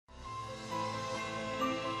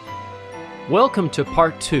Welcome to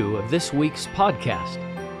part 2 of this week's podcast.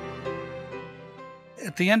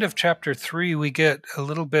 At the end of chapter 3, we get a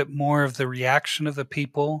little bit more of the reaction of the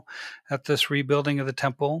people at this rebuilding of the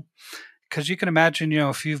temple. Because you can imagine,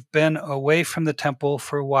 if you've been away from the temple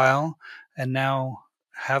for a while and now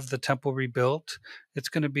have the temple rebuilt, it's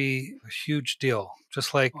going to be a huge deal.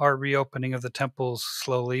 Just like our reopening of the temples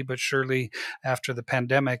slowly but surely after the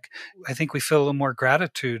pandemic, I think we feel a little more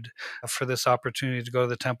gratitude for this opportunity to go to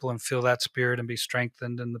the temple and feel that spirit and be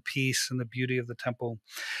strengthened in the peace and the beauty of the temple.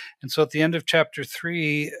 And so at the end of chapter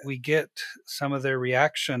 3, we get some of their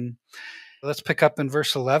reaction. Let's pick up in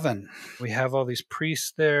verse 11. We have all these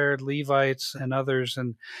priests there, Levites and others,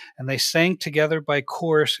 and they sang together by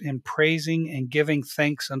chorus in praising and giving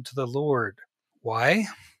thanks unto the Lord. Why?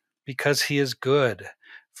 Because he is good,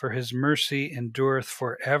 for his mercy endureth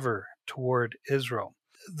forever toward Israel.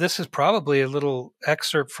 This is probably a little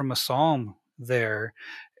excerpt from a psalm there,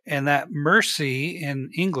 and that mercy in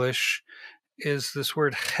English is this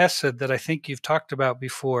word chesed that I think you've talked about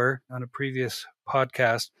before on a previous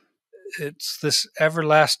podcast. It's this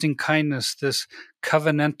everlasting kindness, this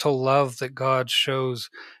covenantal love that God shows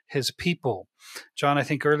his people. John, I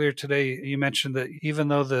think earlier today you mentioned that even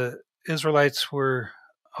though the Israelites were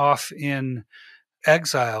off in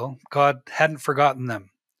exile, God hadn't forgotten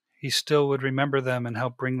them. He still would remember them and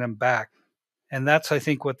help bring them back. And that's, I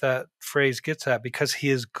think, what that phrase gets at, because he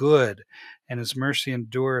is good and his mercy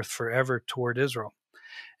endureth forever toward Israel.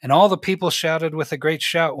 And all the people shouted with a great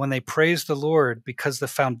shout when they praised the Lord, because the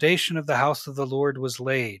foundation of the house of the Lord was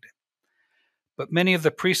laid. But many of the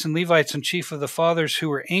priests and Levites and chief of the fathers, who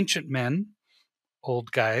were ancient men,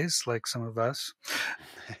 old guys like some of us,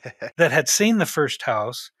 that had seen the first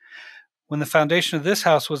house, when the foundation of this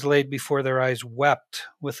house was laid before their eyes, wept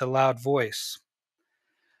with a loud voice.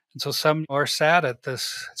 And so some are sad at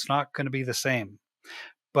this. It's not going to be the same.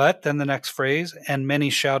 But then the next phrase, and many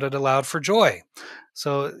shouted aloud for joy.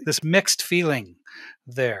 So this mixed feeling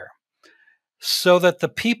there. So that the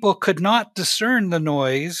people could not discern the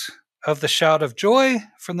noise of the shout of joy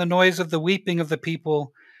from the noise of the weeping of the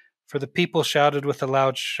people, for the people shouted with a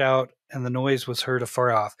loud shout, and the noise was heard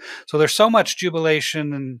afar off. So there's so much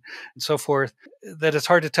jubilation and so forth that it's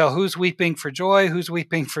hard to tell who's weeping for joy, who's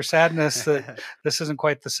weeping for sadness, that this isn't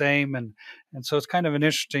quite the same. And so it's kind of an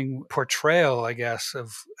interesting portrayal, I guess,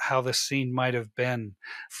 of how this scene might have been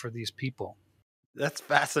for these people. That's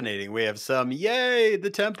fascinating. We have some, yay, the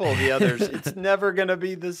temple. The others, it's never going to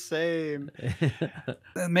be the same.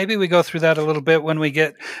 Maybe we go through that a little bit when we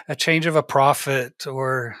get a change of a prophet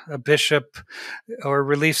or a bishop or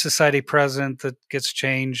Relief Society president that gets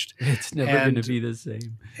changed. It's never going to be the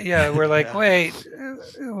same. Yeah, we're like, wait,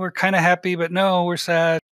 we're kind of happy, but no, we're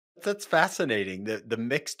sad. That's fascinating. The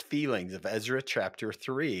mixed feelings of Ezra chapter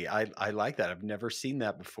 3. I like that. I've never seen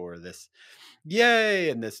that before. This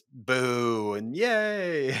yay and this boo and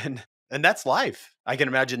yay. And that's life. I can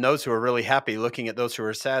imagine those who are really happy looking at those who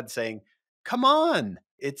are sad saying, come on,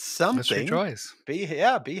 it's something. Let's rejoice. Be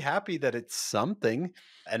happy that it's something.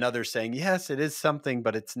 And others saying, yes, it is something,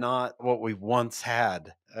 but it's not what we once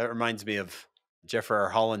had. It reminds me of Jeffrey R.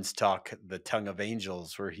 Holland's talk, The Tongue of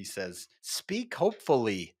Angels, where he says, speak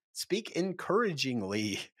hopefully, speak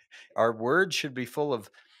encouragingly. Our words should be full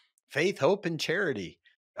of faith, hope, and charity.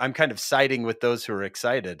 I'm kind of siding with those who are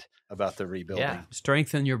excited about the rebuilding. Yeah,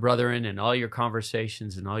 strengthen your brethren in all your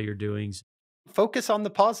conversations and all your doings. Focus on the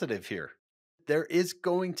positive here. There is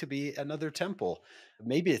going to be another temple.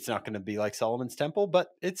 Maybe it's not going to be like Solomon's temple,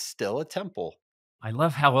 but it's still a temple. I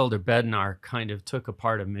love how Elder Bednar kind of took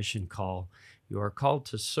apart a mission call. You are called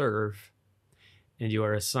to serve, and you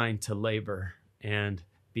are assigned to labor. And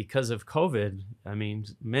because of COVID,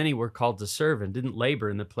 many were called to serve and didn't labor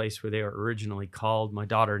in the place where they were originally called. My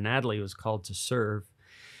daughter Natalie was called to serve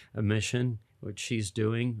a mission, which she's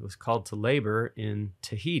doing, was called to labor in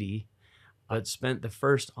Tahiti, but spent the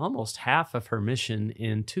first almost half of her mission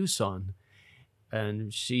in Tucson.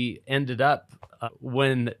 And she ended up,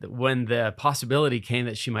 when the possibility came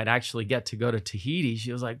that she might actually get to go to Tahiti,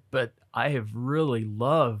 she was like, but I have really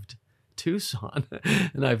loved Tucson,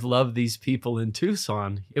 and I've loved these people in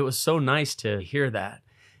Tucson. It was so nice to hear that.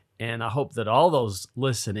 And I hope that all those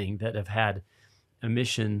listening that have had a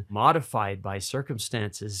mission modified by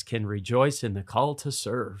circumstances can rejoice in the call to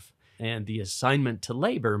serve. And the assignment to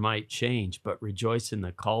labor might change, but rejoice in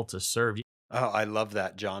the call to serve. Oh, I love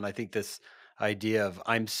that, John. I think this idea of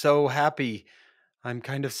I'm so happy, I'm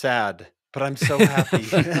kind of sad, but I'm so happy.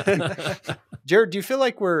 Jared, do you feel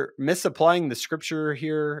like we're misapplying the scripture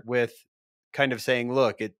here with kind of saying,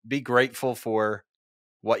 look, be grateful for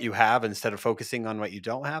what you have instead of focusing on what you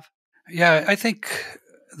don't have? Yeah, I think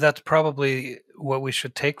that's probably what we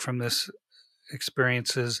should take from this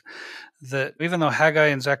experiences that even though Haggai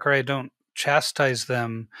and Zechariah don't chastise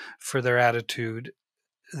them for their attitude,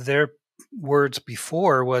 their words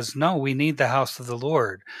before was, no, we need the house of the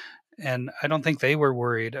Lord. And I don't think they were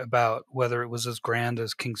worried about whether it was as grand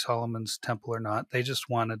as King Solomon's temple or not. They just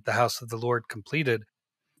wanted the house of the Lord completed.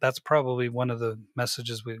 That's probably one of the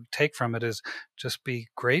messages we take from it, is just be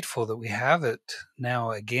grateful that we have it now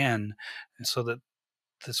again, and so that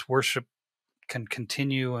this worship can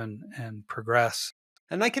continue and progress.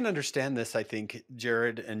 And I can understand this, I think,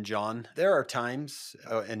 Jared and John. There are times,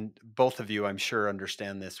 and both of you, I'm sure,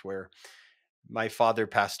 understand this, where my father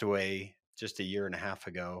passed away just a year and a half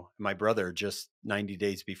ago, my brother just 90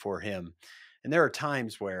 days before him. And there are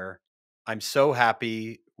times where I'm so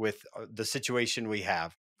happy with the situation we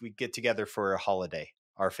have. We get together for a holiday,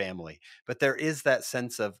 our family, but there is that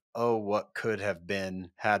sense of, oh, what could have been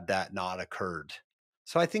had that not occurred.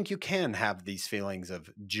 So I think you can have these feelings of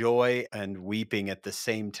joy and weeping at the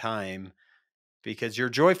same time, because you're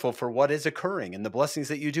joyful for what is occurring and the blessings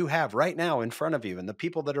that you do have right now in front of you and the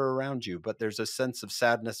people that are around you. But there's a sense of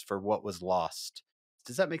sadness for what was lost.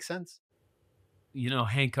 Does that make sense? You know,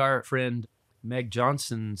 Hank, our friend Meg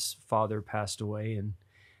Johnson's father passed away, and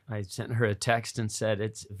I sent her a text and said,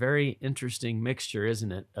 it's a very interesting mixture,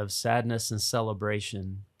 isn't it, of sadness and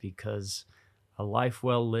celebration, because a life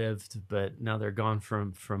well lived, but now they're gone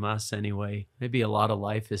from us anyway. Maybe a lot of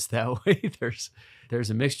life is that way. There's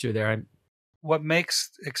a mixture there. What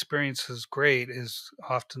makes experiences great is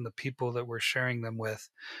often the people that we're sharing them with.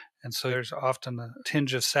 And so there's often a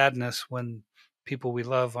tinge of sadness when people we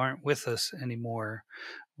love aren't with us anymore,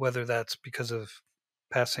 whether that's because of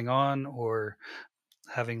passing on or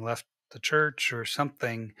having left the church or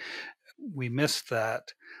something. We miss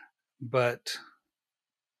that. But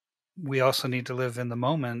we also need to live in the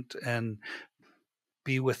moment and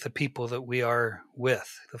be with the people that we are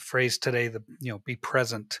with. The phrase today, be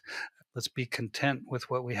present. Let's be content with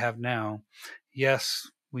what we have now. Yes,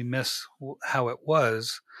 we miss how it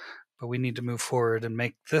was, but we need to move forward and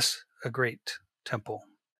make this a great temple.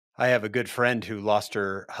 I have a good friend who lost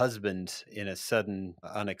her husband in a sudden,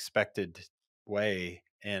 unexpected way.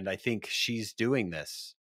 And I think she's doing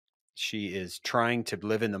this. She is trying to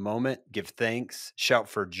live in the moment, give thanks, shout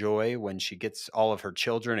for joy when she gets all of her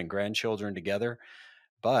children and grandchildren together.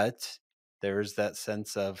 But there's that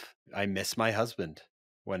sense of, I miss my husband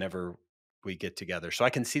whenever we get together. So I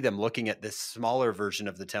can see them looking at this smaller version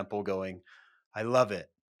of the temple going, I love it.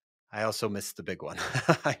 I also miss the big one.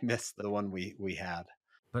 I miss the one we had.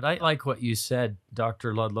 But I like what you said,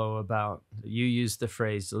 Dr. Ludlow, about, you used the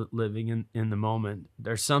phrase living in the moment.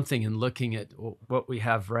 There's something in looking at what we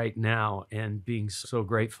have right now and being so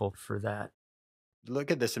grateful for that.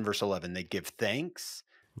 Look at this in verse 11. They give thanks.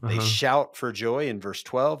 They shout for joy in verse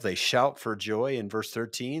 12. They shout for joy in verse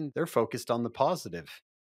 13. They're focused on the positive,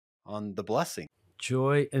 on the blessing.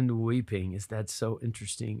 Joy and weeping. Is that so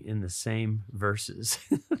interesting in the same verses?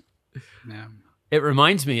 Yeah. It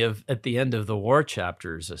reminds me of at the end of the war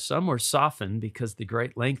chapters, some were softened because the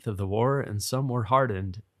great length of the war, and some were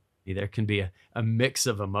hardened. There can be a mix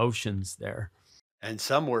of emotions there. And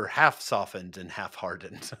some were half softened and half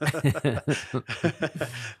hardened.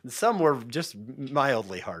 Some were just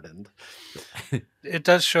mildly hardened. It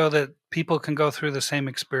does show that people can go through the same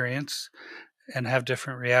experience and have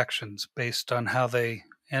different reactions based on how they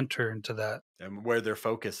enter into that. And where their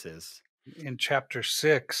focus is. In chapter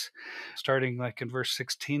 6, starting like in verse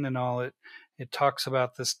 16 and all, it talks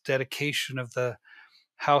about this dedication of the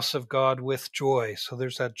house of God with joy. So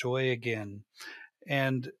there's that joy again.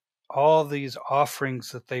 And all these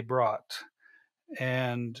offerings that they brought.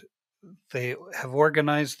 And they have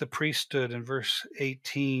organized the priesthood in verse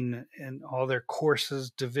 18 and all their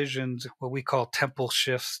courses, divisions, what we call temple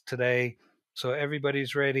shifts today. So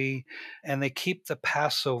everybody's ready. And they keep the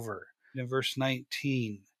Passover in verse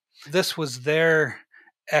 19. This was their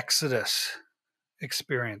Exodus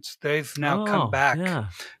experience. They've now come back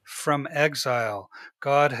from exile.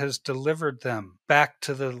 God has delivered them back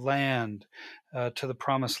to the land, to the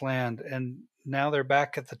promised land. And now they're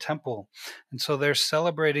back at the temple. And so they're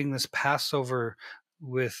celebrating this Passover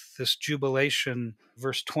with this jubilation.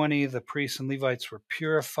 Verse 20, the priests and Levites were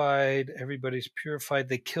purified. Everybody's purified.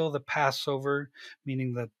 They kill the Passover,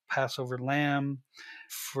 meaning the Passover lamb,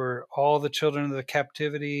 for all the children of the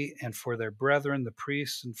captivity and for their brethren, the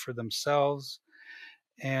priests, and for themselves.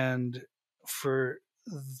 And for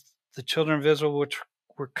the children of Israel, which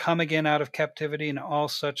were come again out of captivity, and all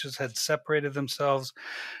such as had separated themselves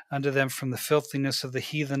unto them from the filthiness of the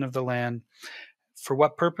heathen of the land. For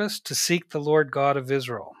what purpose? To seek the Lord God of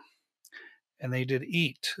Israel. And they did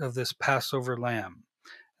eat of this Passover lamb.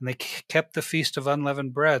 and they kept the Feast of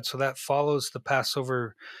Unleavened Bread. So that follows the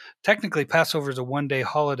Passover. Technically, Passover is a one-day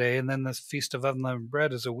holiday, and then the Feast of Unleavened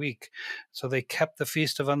Bread is a week. So they kept the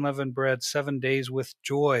Feast of Unleavened Bread 7 days with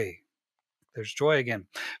joy. There's joy again.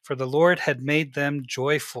 For the Lord had made them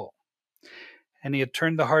joyful, and he had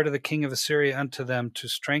turned the heart of the king of Assyria unto them to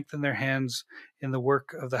strengthen their hands in the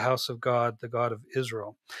work of the house of God, the God of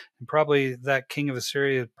Israel. And probably that king of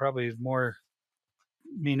Assyria probably is more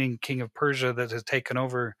meaning king of Persia that has taken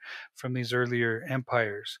over from these earlier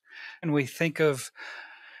empires. And we think of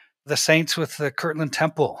the saints with the Kirtland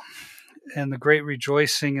Temple and the great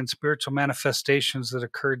rejoicing and spiritual manifestations that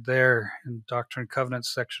occurred there in Doctrine and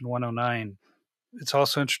Covenants, section 109. It's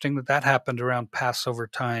also interesting that that happened around Passover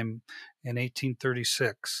time in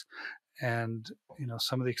 1836. And,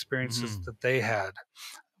 some of the experiences that they had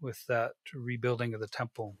with that rebuilding of the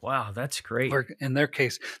temple. Wow, that's great. Or in their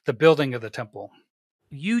case, the building of the temple.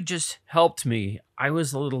 You just helped me. I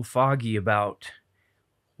was a little foggy about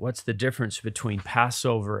what's the difference between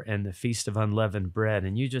Passover and the Feast of Unleavened Bread,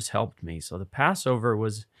 and you just helped me. So the Passover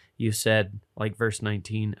was, you said, like verse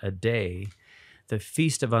 19, a day. The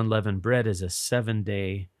Feast of Unleavened Bread is a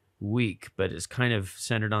 7-day week, but it's kind of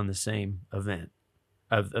centered on the same event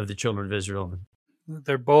of the children of Israel.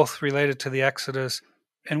 They're both related to the Exodus,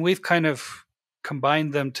 and we've kind of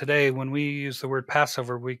combined them today. When we use the word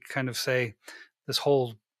Passover, we kind of say this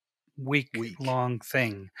whole week-long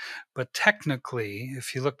thing. But technically,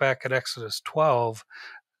 if you look back at Exodus 12,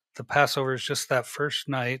 the Passover is just that first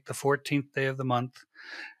night, the 14th day of the month,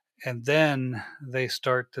 and then they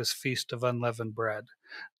start this Feast of Unleavened Bread.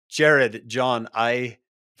 Jared, John, I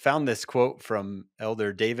found this quote from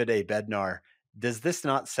Elder David A. Bednar. Does this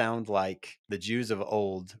not sound like the Jews of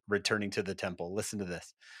old returning to the temple? Listen to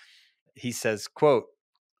this. He says, quote,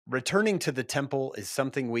 "Returning to the temple is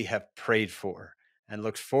something we have prayed for and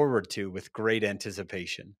looked forward to with great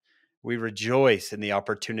anticipation. We rejoice in the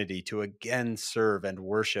opportunity to again serve and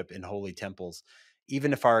worship in holy temples,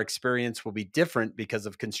 even if our experience will be different because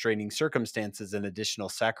of constraining circumstances and additional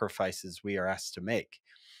sacrifices we are asked to make."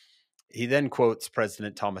 He then quotes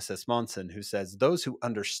President Thomas S. Monson, who says, "Those who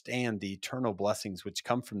understand the eternal blessings which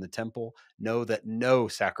come from the temple know that no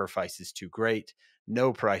sacrifice is too great,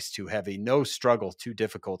 no price too heavy, no struggle too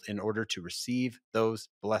difficult in order to receive those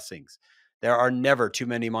blessings. There are never too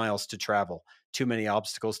many miles to travel, too many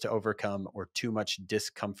obstacles to overcome, or too much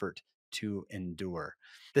discomfort to endure."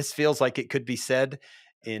 This feels like it could be said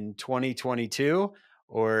in 2022,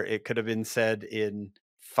 or it could have been said in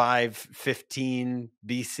 515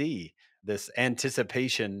 BC. This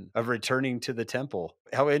anticipation of returning to the temple.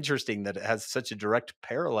 How interesting that it has such a direct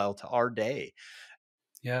parallel to our day.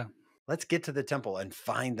 Yeah. Let's get to the temple and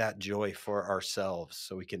find that joy for ourselves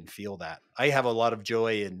so we can feel that. I have a lot of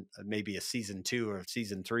joy in maybe a season 2 or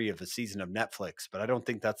season 3 of a season of Netflix, but I don't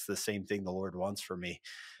think that's the same thing the Lord wants for me,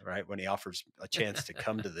 right? When he offers a chance to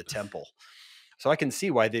come to the temple. So I can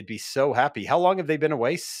see why they'd be so happy. How long have they been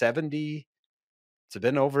away? 70? It's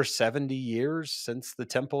been over 70 years since the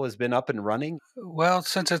temple has been up and running. Well,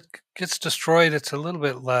 since it gets destroyed, it's a little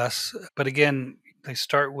bit less. But again, they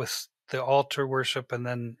start with the altar worship and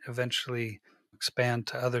then eventually expand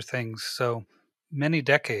to other things. So many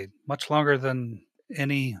decades, much longer than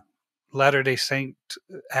any Latter-day Saint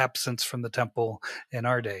absence from the temple in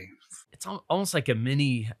our day. It's almost like a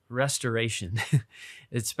mini restoration,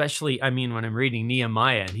 especially, when I'm reading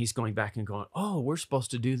Nehemiah and he's going back and going, oh, we're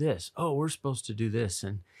supposed to do this. Oh, we're supposed to do this.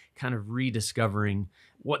 And kind of rediscovering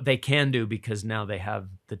what they can do because now they have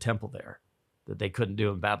the temple there that they couldn't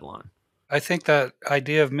do in Babylon. I think that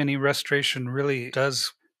idea of mini restoration really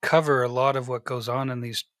does cover a lot of what goes on in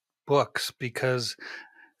these books, because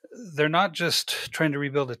they're not just trying to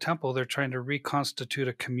rebuild a temple, they're trying to reconstitute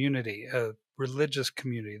a community, a religious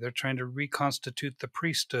community. They're trying to reconstitute the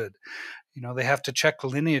priesthood. They have to check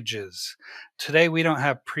lineages. Today, we don't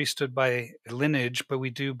have priesthood by lineage, but we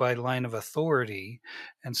do by line of authority.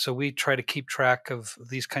 And so we try to keep track of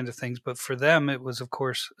these kinds of things. But for them, it was, of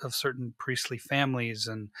course, of certain priestly families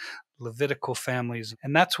and Levitical families.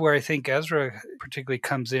 And that's where I think Ezra particularly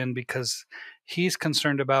comes in, because he's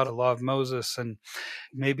concerned about the law of Moses. And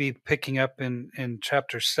maybe picking up in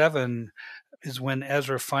chapter 7 is when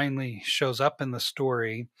Ezra finally shows up in the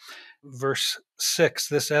story. Verse 6,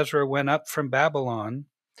 this Ezra went up from Babylon,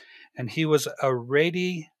 and he was a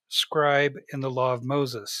ready scribe in the law of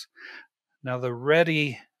Moses. Now, the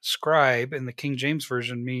ready scribe in the King James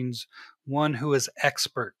Version means one who is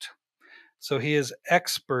expert. So he is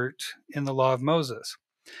expert in the law of Moses.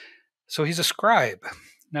 So he's a scribe.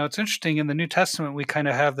 Now, it's interesting, in the New Testament, we kind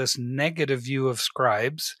of have this negative view of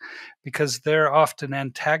scribes because they're often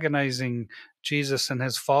antagonizing Jesus and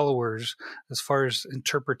his followers as far as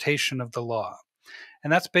interpretation of the law.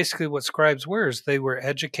 And that's basically what scribes were. Is they were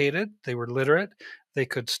educated, they were literate, they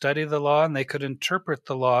could study the law, and they could interpret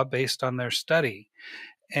the law based on their study.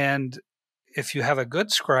 And if you have a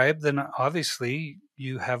good scribe, then obviously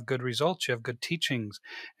you have good results, you have good teachings.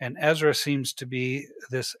 And Ezra seems to be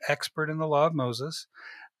this expert in the law of Moses,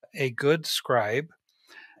 a good scribe.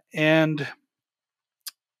 And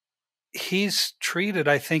he's treated,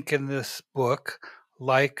 I think, in this book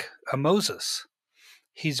like a Moses.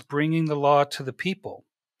 He's bringing the law to the people.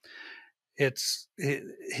 It's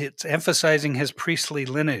emphasizing his priestly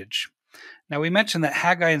lineage. Now, we mentioned that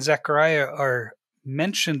Haggai and Zechariah are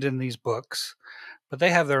mentioned in these books, but they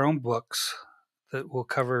have their own books that we'll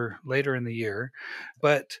cover later in the year.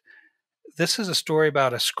 But this is a story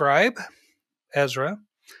about a scribe, Ezra,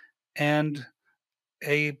 and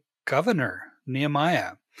a governor,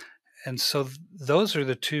 Nehemiah. And so those are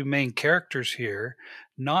the two main characters here,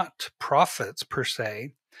 not prophets per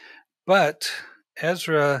se, but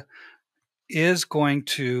Ezra is going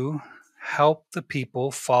to help the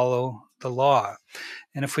people follow the law.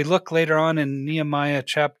 And if we look later on in Nehemiah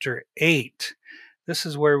chapter 8, this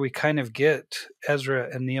is where we kind of get Ezra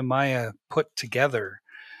and Nehemiah put together.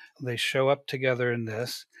 They show up together in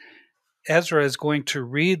this. Ezra is going to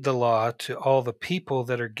read the law to all the people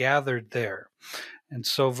that are gathered there. And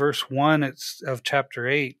so verse 1 of chapter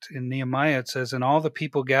 8 in Nehemiah, it says, "And all the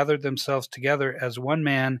people gathered themselves together as one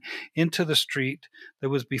man into the street that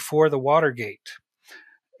was before the water gate.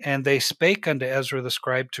 And they spake unto Ezra the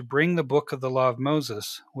scribe to bring the book of the law of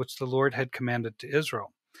Moses, which the Lord had commanded to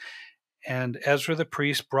Israel. And Ezra the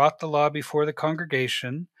priest brought the law before the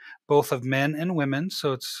congregation, both of men and women,"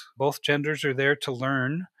 so it's both genders are there to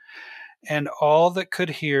learn, "and all that could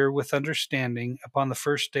hear with understanding upon the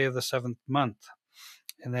first day of the 7th month.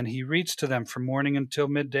 And then he reads to them from morning until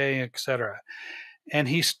midday, etc. And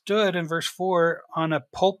he stood," in verse 4, "on a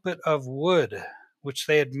pulpit of wood, which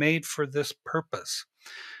they had made for this purpose."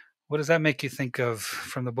 What does that make you think of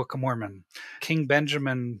from the Book of Mormon? King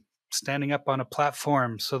Benjamin standing up on a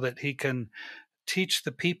platform so that he can teach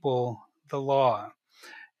the people the law.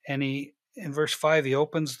 And in verse 5, he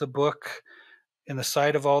opens the book in the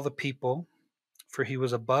sight of all the people, for he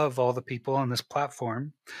was above all the people on this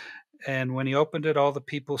platform. And when he opened it, all the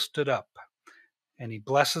people stood up. And he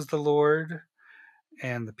blesses the Lord,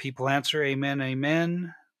 and the people answer, "Amen,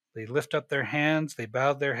 amen." They lift up their hands, they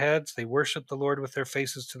bowed their heads, they worship the Lord with their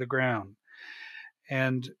faces to the ground.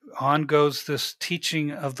 And on goes this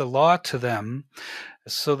teaching of the law to them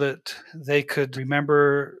so that they could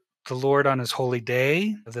remember the Lord on his holy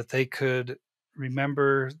day, that they could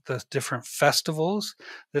remember the different festivals.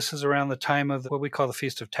 This is around the time of what we call the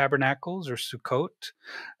Feast of Tabernacles or Sukkot.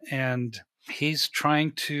 And he's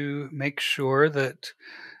trying to make sure that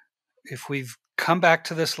if we've come back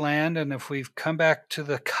to this land and if we've come back to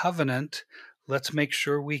the covenant, let's make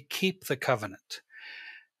sure we keep the covenant.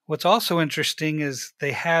 What's also interesting is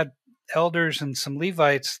they had elders and some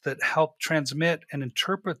Levites that helped transmit and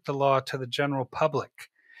interpret the law to the general public.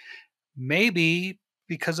 Maybe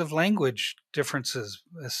because of language differences.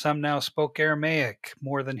 Some now spoke Aramaic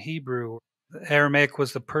more than Hebrew. Aramaic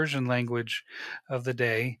was the Persian language of the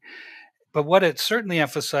day. But what it certainly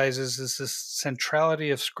emphasizes is this centrality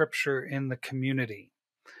of Scripture in the community,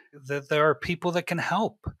 that there are people that can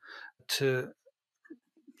help to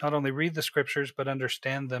not only read the Scriptures, but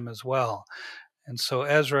understand them as well. And so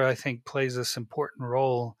Ezra, I think, plays this important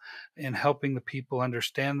role in helping the people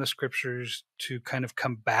understand the Scriptures, to kind of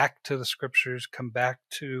come back to the Scriptures, come back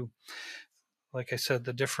to, like I said,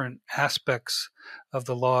 the different aspects of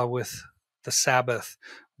the law with the Sabbath,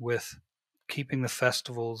 with keeping the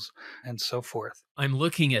festivals, and so forth. I'm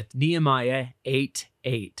looking at Nehemiah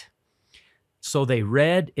 8:8. "So they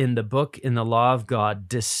read in the book in the law of God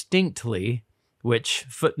distinctly," which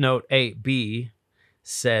footnote 8b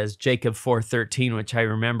says Jacob 4:13, which I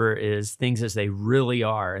remember is things as they really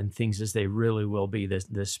are and things as they really will be.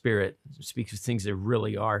 The Spirit speaks of things that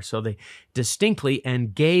really are. So they distinctly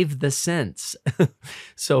and gave the sense.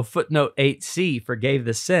 So footnote 8c for gave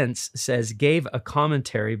the sense says gave a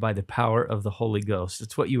commentary by the power of the Holy Ghost.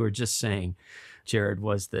 It's what you were just saying, Jared,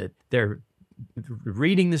 was that they're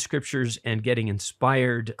reading the Scriptures and getting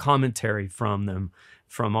inspired commentary from them,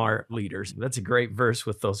 from our leaders. That's a great verse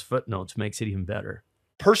with those footnotes, makes it even better.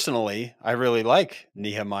 Personally, I really like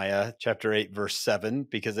Nehemiah chapter 8, verse 7,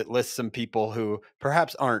 because it lists some people who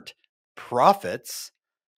perhaps aren't prophets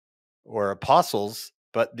or apostles,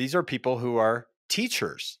 but these are people who are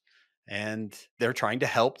teachers, and they're trying to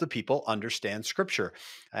help the people understand Scripture.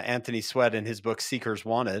 Anthony Sweat, in his book Seekers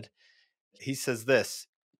Wanted, he says this: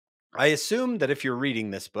 I assume that if you're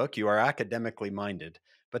reading this book, you are academically minded,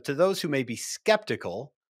 but to those who may be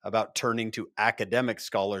skeptical about turning to academic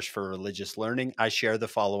scholars for religious learning, I share the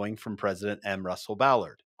following from President M. Russell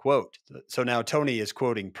Ballard. Quote, so now Tony is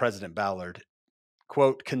quoting President Ballard.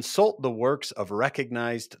 Quote, consult the works of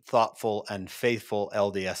recognized, thoughtful, and faithful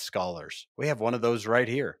LDS scholars. We have one of those right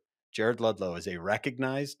here. Jared Ludlow is a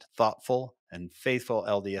recognized, thoughtful, and faithful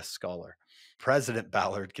LDS scholar. President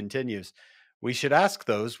Ballard continues, we should ask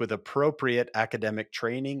those with appropriate academic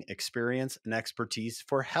training, experience, and expertise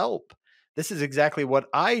for help. This is exactly what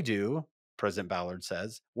I do, President Ballard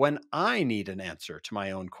says, when I need an answer to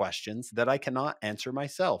my own questions that I cannot answer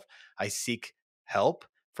myself. I seek help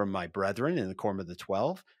from my brethren in the Quorum of the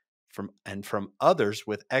 12, from others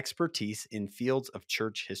with expertise in fields of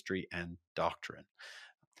church history and doctrine.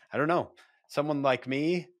 I don't know. Someone like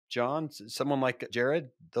me, John, someone like Jared,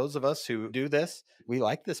 those of us who do this, we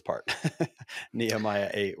like this part.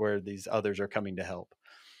 Nehemiah 8, where these others are coming to help.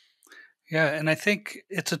 Yeah, and I think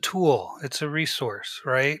it's a tool. It's a resource,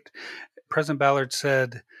 right? President Ballard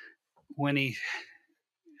said when he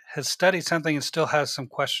has studied something and still has some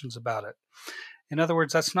questions about it. In other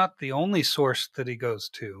words, that's not the only source that he goes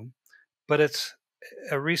to, but it's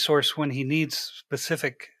a resource when he needs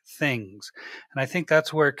specific things. And I think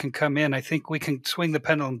that's where it can come in. I think we can swing the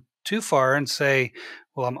pendulum too far and say,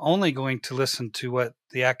 well, I'm only going to listen to what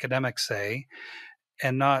the academics say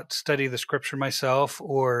and not study the scripture myself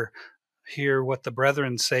or hear what the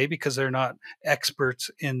brethren say because they're not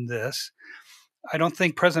experts in this. I don't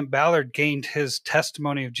think President Ballard gained his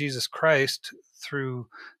testimony of Jesus Christ through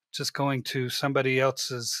just going to somebody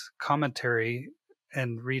else's commentary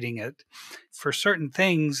and reading it. For certain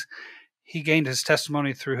things, he gained his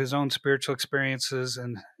testimony through his own spiritual experiences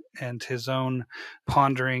and his own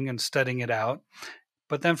pondering and studying it out.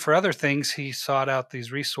 But then for other things, he sought out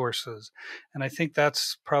these resources. And I think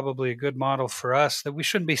that's probably a good model for us, that we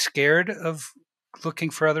shouldn't be scared of looking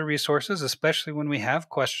for other resources, especially when we have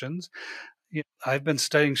questions. I've been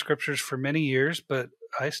studying scriptures for many years, but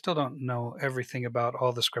I still don't know everything about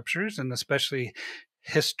all the scriptures, and especially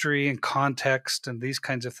history and context and these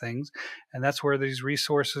kinds of things. And that's where these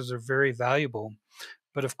resources are very valuable.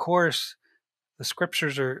 But of course, the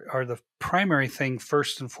scriptures are the primary thing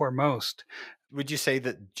first and foremost. Would you say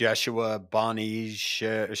that Joshua, Bonnie,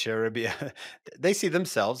 Sherebiah, they see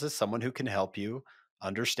themselves as someone who can help you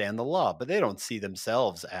understand the law, but they don't see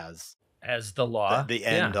themselves as the law, the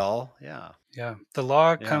end all. Yeah. Yeah. The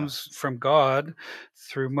law comes from God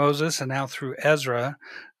through Moses and now through Ezra,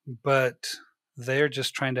 but they're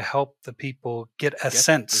just trying to help the people get a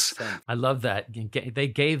sense. I love that. They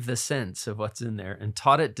gave the sense of what's in there and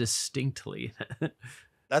taught it distinctly.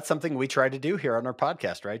 That's something we try to do here on our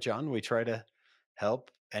podcast, right, John? We try to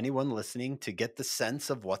help anyone listening to get the sense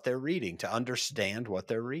of what they're reading, to understand what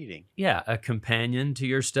they're reading. Yeah, a companion to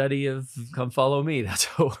your study of Come Follow Me. That's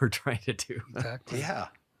what we're trying to do. Exactly. Yeah.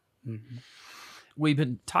 Mm-hmm. We've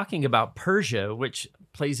been talking about Persia, which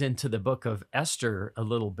plays into the book of Esther a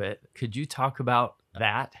little bit. Could you talk about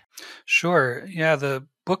that? Sure. Yeah, the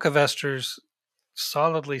book of Esther's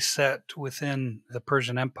solidly set within the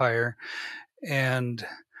Persian Empire. And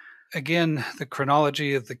again, the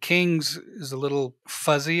chronology of the kings is a little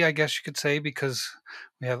fuzzy, I guess you could say, because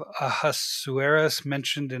we have Ahasuerus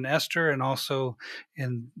mentioned in Esther and also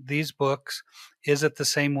in these books. Is it the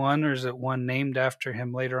same one, or is it one named after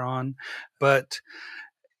him later on? But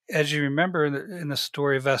as you remember in the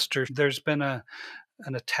story of Esther, there's been an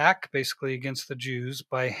attack basically against the Jews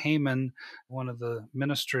by Haman, one of the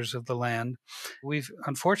ministers of the land. We've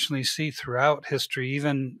unfortunately see throughout history,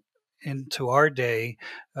 even into our day,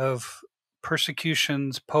 of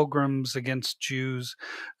persecutions, pogroms against Jews.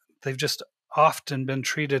 They've just often been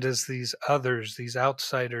treated as these others, these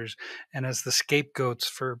outsiders, and as the scapegoats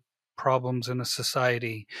for problems in a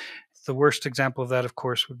society. The worst example of that, of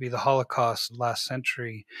course, would be the Holocaust last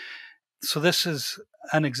century. So this is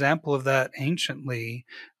an example of that anciently,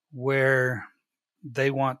 where they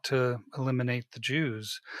want to eliminate the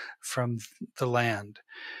Jews from the land.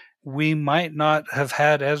 We might not have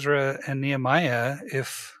had Ezra and Nehemiah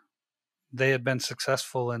if they had been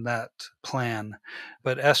successful in that plan.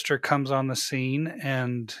 But Esther comes on the scene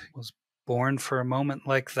and was born for a moment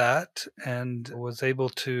like that and was able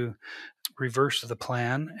to reverse the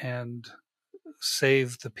plan and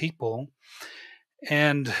save the people.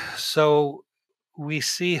 And so we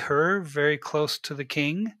see her very close to the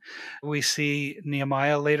king. We see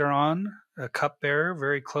Nehemiah later on, a cupbearer,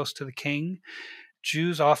 very close to the king.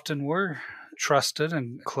 Jews often were trusted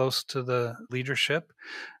and close to the leadership,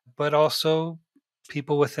 but also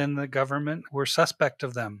people within the government were suspect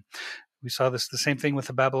of them. We saw the same thing with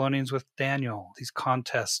the Babylonians with Daniel, these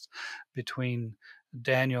contests between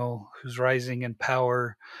Daniel, who's rising in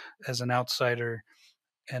power as an outsider,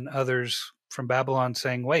 and others from Babylon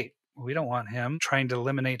saying, wait, we don't want him, trying to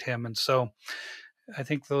eliminate him. And so I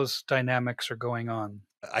think those dynamics are going on.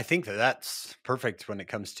 I think that's perfect when it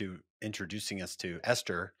comes to introducing us to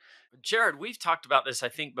Esther. Jared, we've talked about this, I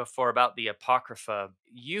think, before about the Apocrypha.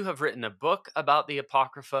 You have written a book about the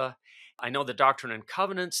Apocrypha. I know the Doctrine and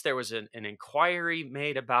Covenants, there was an inquiry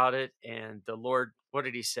made about it, and the Lord, what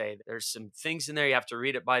did he say? There's some things in there, you have to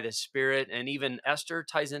read it by the Spirit, and even Esther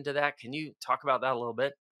ties into that. Can you talk about that a little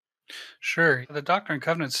bit? Sure. The Doctrine and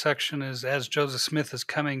Covenants section is as Joseph Smith is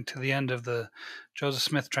coming to the end of the Joseph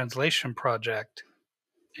Smith translation project.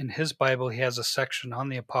 In his Bible, he has a section on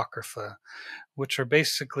the Apocrypha, which are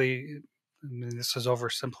basically, I mean, this is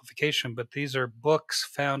oversimplification, but these are books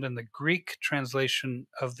found in the Greek translation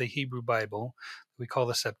of the Hebrew Bible, we call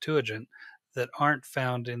the Septuagint, that aren't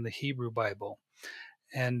found in the Hebrew Bible.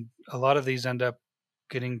 And a lot of these end up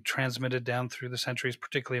getting transmitted down through the centuries,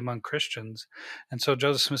 particularly among Christians. And so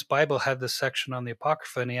Joseph Smith's Bible had this section on the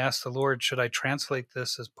Apocrypha, and he asked the Lord, should I translate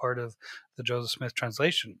this as part of the Joseph Smith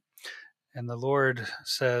translation? And the Lord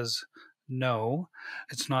says, no,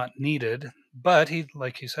 it's not needed. But he,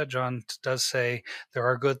 like you said, John, does say there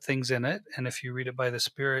are good things in it. And if you read it by the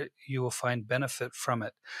Spirit, you will find benefit from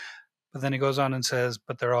it. But then he goes on and says,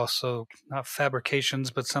 but they're also not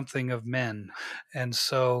fabrications, but something of men. And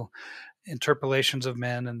so interpolations of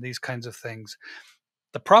men and these kinds of things.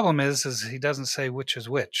 The problem is he doesn't say which is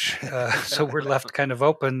which. So we're left kind of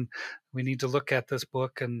open. We need to look at this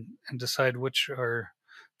book and decide which are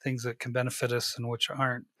things that can benefit us and which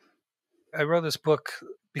aren't. I wrote this book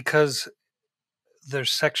because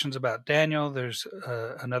there's sections about Daniel. There's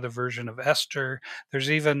another version of Esther. There's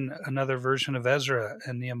even another version of Ezra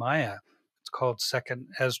and Nehemiah. It's called Second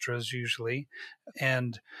Esdras usually.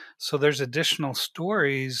 And so there's additional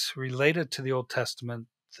stories related to the Old Testament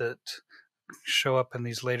that show up in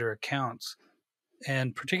these later accounts.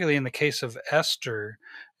 And particularly in the case of Esther,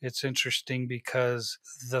 it's interesting because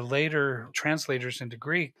the later translators into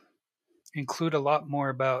Greek include a lot more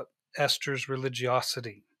about Esther's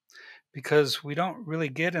religiosity, because we don't really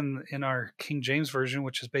get in our King James Version,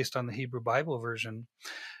 which is based on the Hebrew Bible version,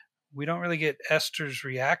 we don't really get Esther's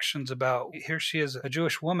reactions about, here she is, a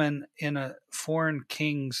Jewish woman in a foreign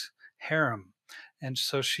king's harem. And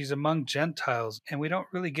so she's among Gentiles, and we don't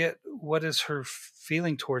really get what is her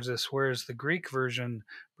feeling towards this, whereas the Greek version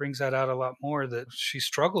brings that out a lot more, that she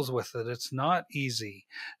struggles with it. It's not easy.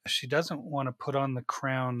 She doesn't want to put on the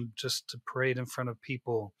crown just to parade in front of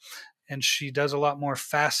people. And she does a lot more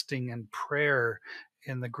fasting and prayer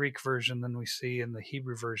in the Greek version than we see in the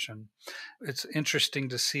Hebrew version. It's interesting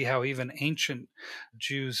to see how even ancient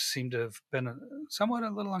Jews seem to have been somewhat a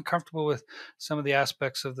little uncomfortable with some of the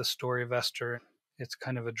aspects of the story of Esther. It's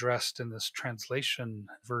kind of addressed in this translation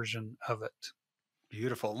version of it.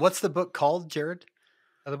 Beautiful. What's the book called, Jared?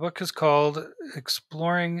 The book is called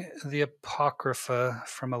Exploring the Apocrypha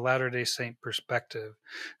from a Latter-day Saint Perspective.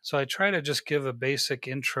 So I try to just give a basic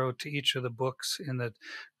intro to each of the books in the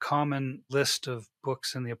common list of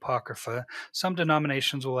books in the Apocrypha. Some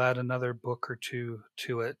denominations will add another book or two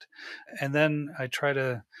to it. And then I try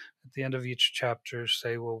to, at the end of each chapter,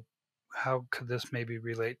 say, well, how could this maybe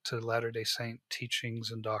relate to Latter-day Saint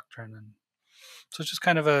teachings and doctrine? And so it's just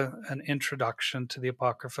kind of an introduction to the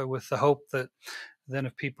Apocrypha, with the hope that then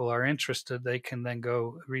if people are interested, they can then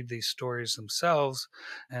go read these stories themselves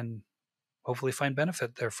and hopefully find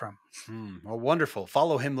benefit therefrom. Well, wonderful.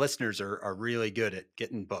 followHIM listeners are really good at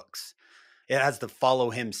getting books. It has the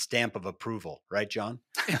followHIM stamp of approval, right, John?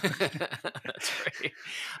 That's right.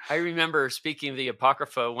 I remember, speaking of the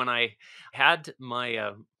Apocrypha, when I had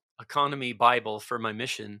my economy Bible for my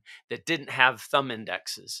mission that didn't have thumb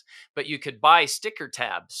indexes, but you could buy sticker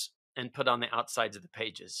tabs and put on the outsides of the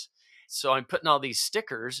pages. So I'm putting all these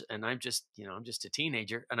stickers, and I'm just a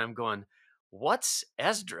teenager, and I'm going, what's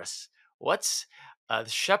Esdras? What's the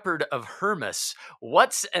shepherd of Hermas?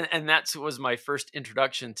 And that was my first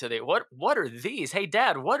introduction to what are these? Hey,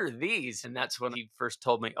 Dad, what are these? And that's when he first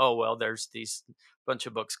told me, oh, well, there's these bunch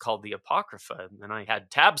of books called the Apocrypha. And I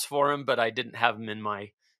had tabs for them, but I didn't have them in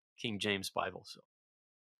my King James Bible. So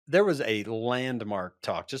there was a landmark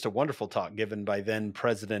talk, just a wonderful talk given by then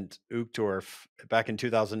President Uchtdorf back in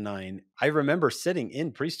 2009. I remember sitting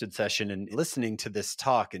in priesthood session and listening to this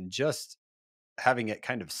talk and just having it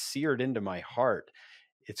kind of seared into my heart.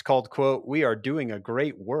 It's called, quote, "We are doing a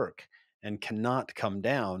great work and cannot come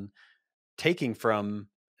down," taking from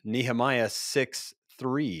Nehemiah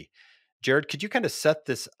 6:3. Jared, could you kind of set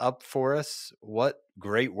this up for us? What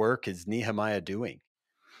great work is Nehemiah doing?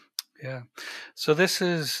 Yeah. So this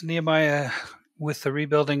is Nehemiah with the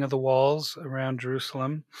rebuilding of the walls around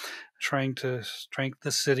Jerusalem, trying to strengthen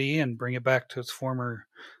the city and bring it back to its former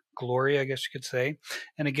glory, I guess you could say.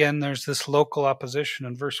 And again, there's this local opposition.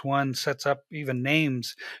 And verse 1 sets up, even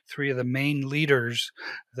names 3 of the main leaders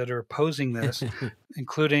that are opposing this,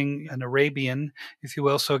 including an Arabian, if you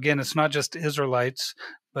will. So again, it's not just Israelites,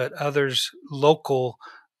 but others local,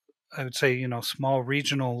 I would say, small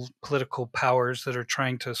regional political powers that are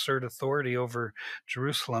trying to assert authority over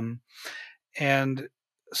Jerusalem. And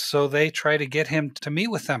so they try to get him to meet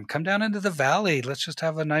with them. Come down into the valley. Let's just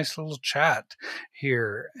have a nice little chat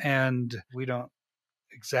here. And we don't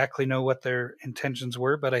exactly know what their intentions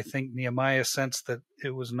were, but I think Nehemiah sensed that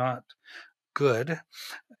it was not good.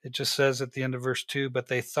 It just says at the end of verse 2, but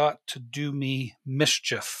they thought to do me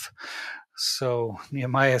mischief. So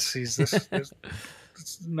Nehemiah sees this.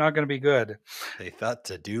 It's not going to be good. They thought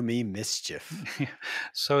to do me mischief.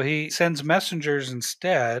 So he sends messengers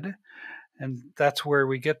instead. And that's where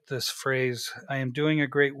we get this phrase, I am doing a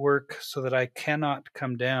great work so that I cannot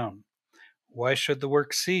come down. Why should the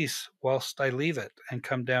work cease whilst I leave it and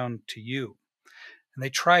come down to you? And they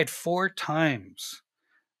tried 4 times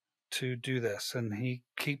to do this, and he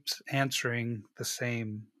keeps answering the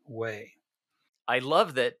same way. I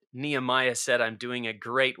love that Nehemiah said, I'm doing a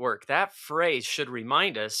great work. That phrase should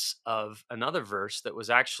remind us of another verse that was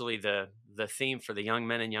actually the theme for the young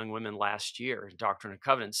men and young women last year in Doctrine and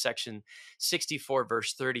Covenants. Section 64,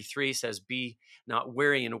 verse 33 says, be not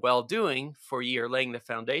weary in well-doing, for ye are laying the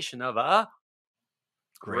foundation of a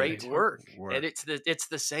great work. And it's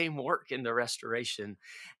the same work in the restoration.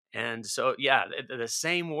 And so, yeah, the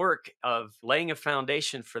same work of laying a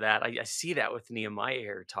foundation for that. I see that with Nehemiah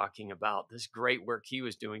here, talking about this great work he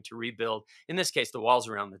was doing to rebuild, in this case, the walls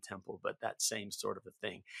around the temple, but that same sort of a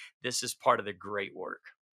thing. This is part of the great work.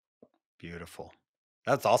 Beautiful.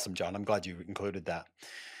 That's awesome, John. I'm glad you included that.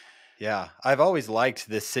 Yeah, I've always liked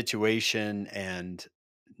this situation and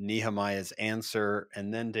Nehemiah's answer,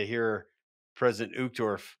 and then to hear President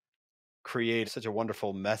Uchtdorf create such a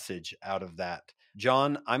wonderful message out of that.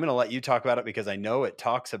 John, I'm going to let you talk about it because I know it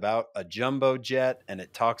talks about a jumbo jet and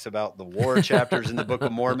it talks about the war chapters in the Book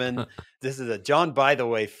of Mormon. This is a John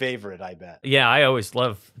Bytheway favorite, I bet. Yeah, I always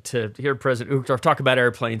love to hear President Uchtdorf talk about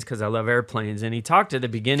airplanes because I love airplanes. And he talked at the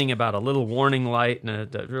beginning about a little warning light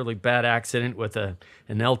and a really bad accident with an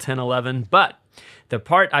L-1011. But the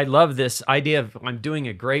part I love, this idea of I'm doing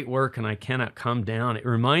a great work and I cannot come down. It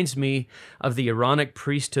reminds me of the Aaronic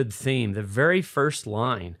priesthood theme, the very first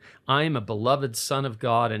line, I am a beloved son of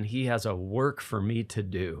God and he has a work for me to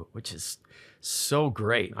do, which is so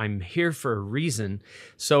great. I'm here for a reason.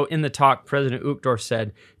 So in the talk, President Uchtdorf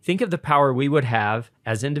said, think of the power we would have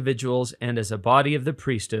as individuals and as a body of the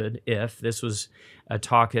priesthood if, this was a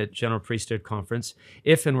talk at General Priesthood Conference,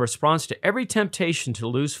 if in response to every temptation to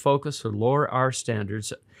lose focus or lower our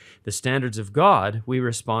standards, the standards of God, we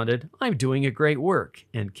responded, I'm doing a great work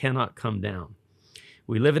and cannot come down.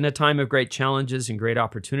 We live in a time of great challenges and great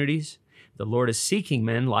opportunities. The Lord is seeking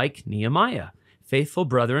men like Nehemiah, faithful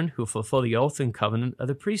brethren who fulfill the oath and covenant of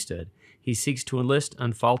the priesthood. He seeks to enlist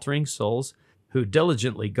unfaltering souls who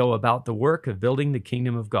diligently go about the work of building the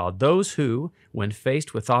kingdom of God. Those who, when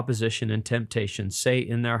faced with opposition and temptation, say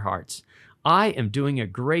in their hearts, I am doing a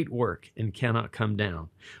great work and cannot come down.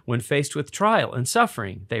 When faced with trial and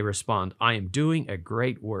suffering, they respond, I am doing a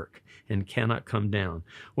great work and cannot come down.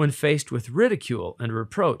 When faced with ridicule and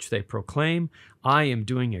reproach, they proclaim, I am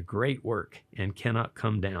doing a great work and cannot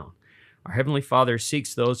come down. Our Heavenly Father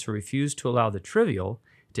seeks those who refuse to allow the trivial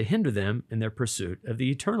to hinder them in their pursuit of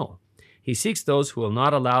the eternal. He seeks those who will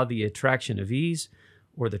not allow the attraction of ease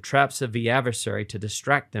or the traps of the adversary to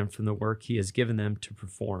distract them from the work He has given them to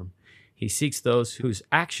perform. He seeks those whose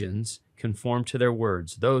actions conform to their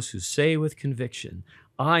words, those who say with conviction,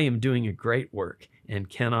 I am doing a great work and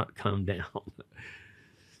cannot come down.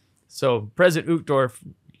 So President Uchtdorf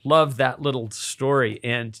loved that little story.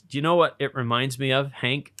 And do you know what it reminds me of,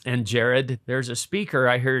 Hank and Jared? There's a speaker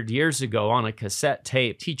I heard years ago on a cassette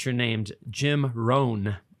tape, teacher named Jim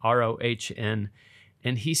Rohn, R-O-H-N.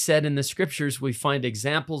 And he said in the scriptures, we find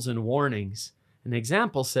examples and warnings. An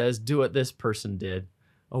example says, do what this person did.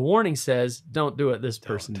 A warning says, don't do what this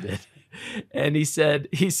person did. And he said,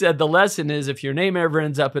 the lesson is if your name ever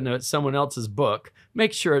ends up in someone else's book,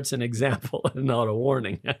 make sure it's an example and not a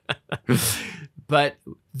warning. But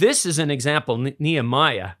this is an example.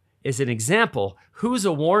 Nehemiah is an example. Who's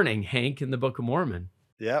a warning, Hank, in the Book of Mormon?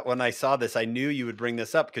 Yeah, when I saw this, I knew you would bring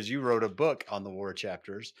this up because you wrote a book on the war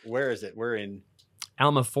chapters. Where is it? We're in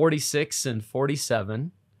Alma 46 and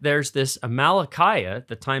 47. there's this Amalickiah at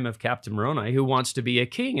the time of Captain Moroni who wants to be a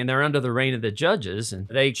king, and they're under the reign of the judges, and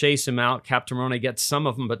they chase him out. Captain Moroni gets some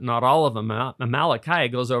of them, but not all of them.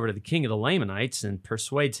 Amalickiah goes over to the king of the Lamanites and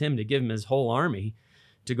persuades him to give him his whole army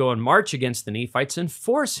to go and march against the Nephites and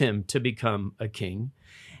force him to become a king.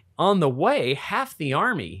 On the way, half the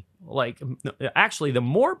army, actually the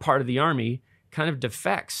more part of the army, kind of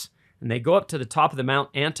defects. And they go up to the top of the Mount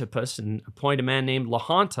Antipas and appoint a man named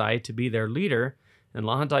Lahontai to be their leader. And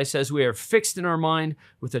Lahontai says, we are fixed in our mind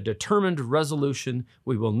with a determined resolution.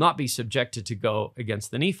 We will not be subjected to go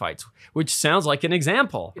against the Nephites, which sounds like an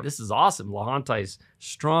example. This is awesome. Lahontai's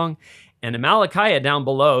strong. And Amalickiah down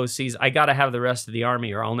below sees, I got to have the rest of the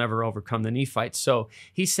army or I'll never overcome the Nephites. So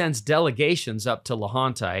he sends delegations up to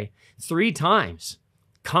Lahontai 3 times.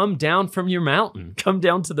 Come down from your mountain. Come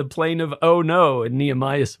down to the plain of oh no, in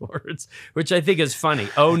Nehemiah's words, which I think is funny.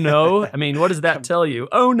 Oh no? I mean, what does that tell you?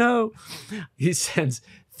 Oh no. He sends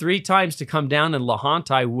 3 times to come down, and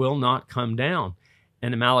Lahontai will not come down.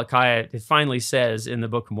 And Amalickiah, it finally says in the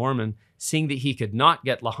Book of Mormon, seeing that he could not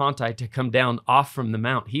get Lahontai to come down off from the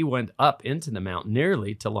mount, he went up into the mount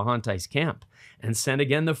nearly to Lahontai's camp and sent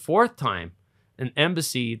again the 4th time an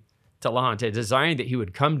embassy to Lahontai, desiring that he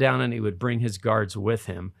would come down and he would bring his guards with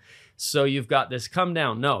him. So you've got this come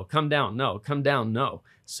down, no, come down, no, come down, no.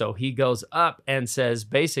 So he goes up and says,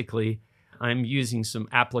 basically, I'm using some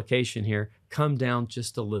application here, come down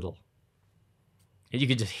just a little. And you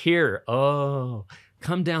can just hear, oh,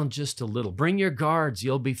 come down just a little. Bring your guards,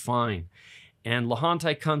 you'll be fine. And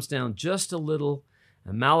Lahontai comes down just a little.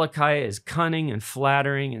 Amalickiah is cunning and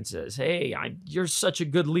flattering and says, hey, you're such a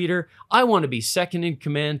good leader. I want to be second in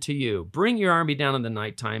command to you. Bring your army down in the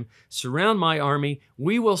nighttime. Surround my army.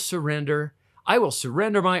 We will surrender. I will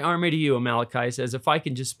surrender my army to you, Amalickiah says, if I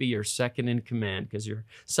can just be your second in command because you're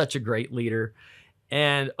such a great leader.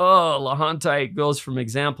 And, Lahontai goes from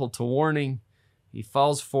example to warning. He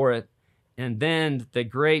falls for it. And then the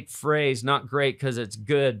great phrase, not great because it's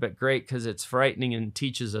good, but great because it's frightening and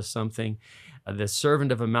teaches us something. The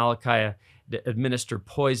servant of Amalickiah administered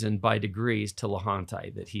poison by degrees to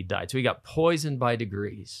Lahontai that he died. So he got poisoned by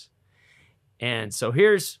degrees. And so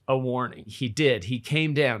here's a warning. He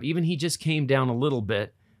came down. Even he just came down a little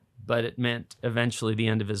bit, but it meant eventually the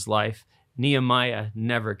end of his life. Nehemiah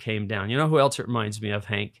never came down. You know who else it reminds me of,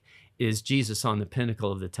 Hank, is Jesus on the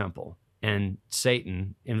pinnacle of the temple. And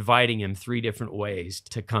Satan inviting him 3 different ways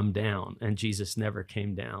to come down, and Jesus never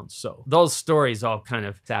came down. So those stories, all kind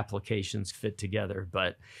of applications fit together,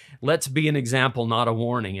 but let's be an example, not a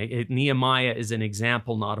warning. Nehemiah is an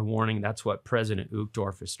example, not a warning. That's what President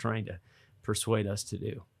Uchtdorf is trying to persuade us to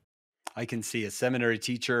do. I can see a seminary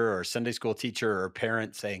teacher or Sunday school teacher or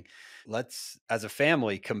parent saying, let's, as a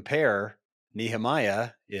family, compare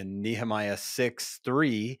Nehemiah in Nehemiah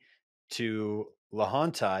 6:3 to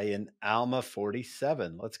Lahontai in Alma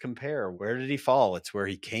 47. Let's compare. Where did he fall? It's where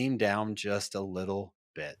he came down just a little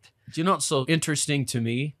bit. Do you know what's so interesting to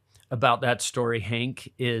me about that story,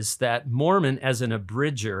 Hank, is that Mormon, as an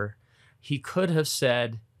abridger, he could have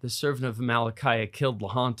said the servant of Amalickiah killed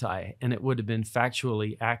Lahontai, and it would have been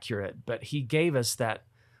factually accurate. But he gave us that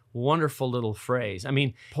wonderful little phrase. I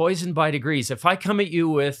mean, poison by degrees. If I come at you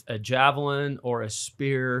with a javelin or a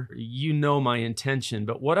spear, you know my intention.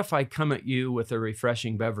 But what if I come at you with a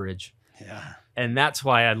refreshing beverage? Yeah. And that's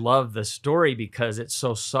why I love the story, because it's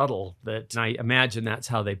so subtle that I imagine that's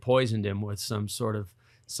how they poisoned him, with some sort of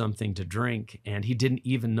something to drink. And he didn't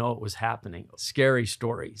even know it was happening. Scary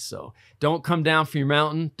story. So don't come down from your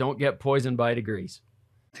mountain. Don't get poisoned by degrees.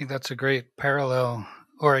 I think that's a great parallel.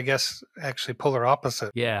 Or I guess actually polar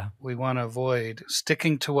opposite. Yeah. We want to avoid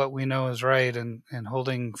sticking to what we know is right and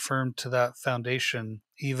holding firm to that foundation,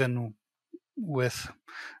 even with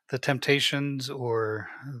the temptations or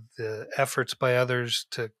the efforts by others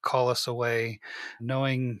to call us away,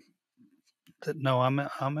 knowing that, no,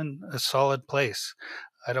 I'm in a solid place.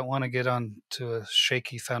 I don't want to get on to a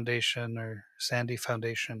shaky foundation or sandy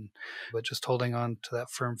foundation, but just holding on to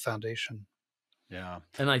that firm foundation. Yeah.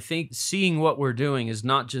 And I think seeing what we're doing is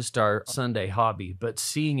not just our Sunday hobby, but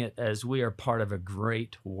seeing it as we are part of a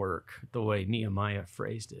great work. The way Nehemiah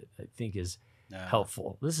phrased it, I think, is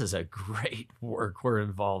helpful. This is a great work we're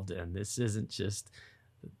involved in. This isn't just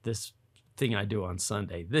this thing I do on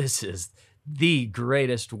Sunday. This is the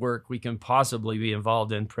greatest work we can possibly be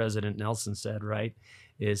involved in. President Nelson said, right,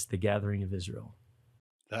 is the gathering of Israel.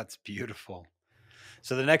 That's beautiful.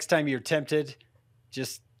 So the next time you're tempted,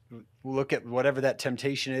 just look at whatever that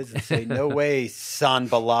temptation is and say, no way,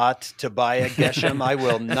 Sanballat, Tobiah, Geshem, I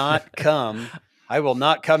will not come. I will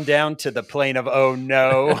not come down to the plane of, oh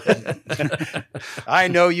no. I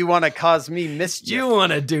know you want to cause me mischief. You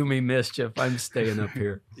want to do me mischief. I'm staying up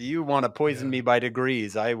here. You want to poison me by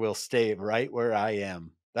degrees. I will stay right where I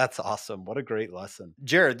am. That's awesome. What a great lesson.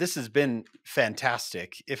 Jared, this has been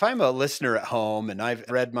fantastic. If I'm a listener at home and I've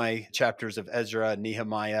read my chapters of Ezra and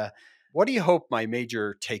Nehemiah, what do you hope my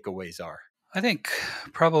major takeaways are? I think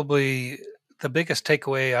probably the biggest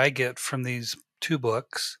takeaway I get from these two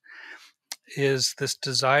books is this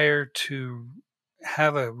desire to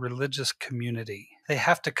have a religious community. They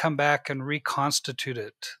have to come back and reconstitute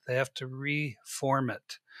it. They have to reform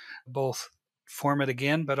it, both form it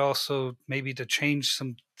again, but also maybe to change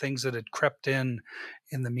some things that had crept in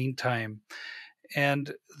the meantime.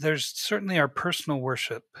 And there's certainly our personal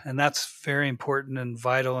worship, and that's very important and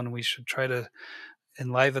vital, and we should try to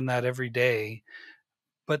enliven that every day.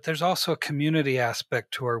 But there's also a community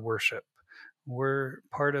aspect to our worship. We're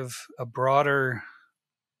part of a broader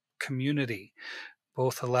community,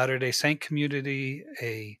 both a Latter-day Saint community,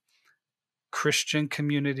 a Christian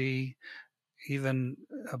community, even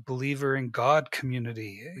a believer in God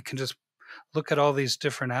community. You can just look at all these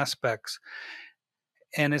different aspects.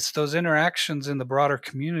 And it's those interactions in the broader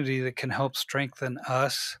community that can help strengthen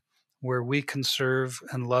us, where we can serve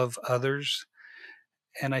and love others.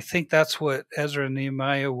 And I think that's what Ezra and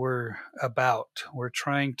Nehemiah were about. We're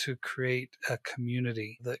trying to create a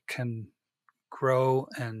community that can grow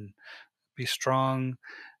and be strong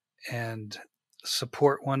and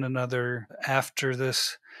support one another after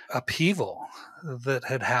this upheaval that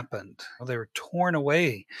had happened. They were torn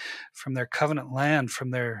away from their covenant land,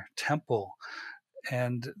 from their temple.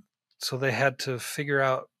 And so they had to figure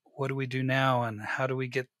out, what do we do now and how do we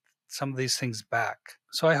get some of these things back?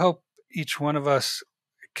 So I hope each one of us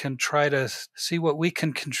can try to see what we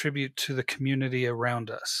can contribute to the community around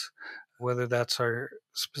us, whether that's our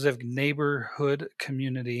specific neighborhood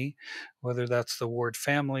community, whether that's the ward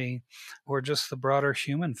family, or just the broader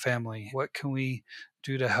human family. What can we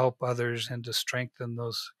do to help others and to strengthen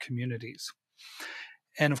those communities?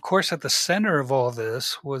 And of course, at the center of all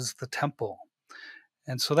this was the temple.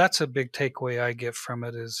 And so that's a big takeaway I get from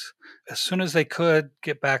it, is as soon as they could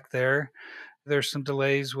get back there, there's some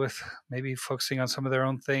delays with maybe focusing on some of their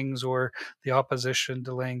own things or the opposition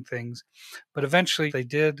delaying things. But eventually they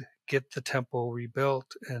did get the temple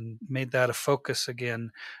rebuilt and made that a focus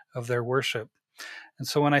again of their worship. And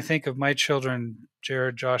so when I think of my children,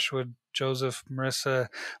 Jared, Joshua, Joseph, Marissa,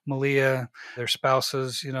 Malia, their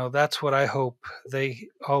spouses, that's what I hope they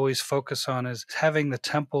always focus on, is having the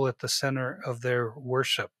temple at the center of their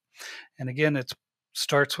worship. And again, it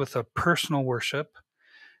starts with a personal worship.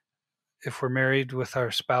 If we're married, with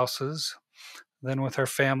our spouses, then with our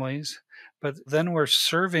families, but then we're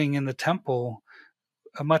serving in the temple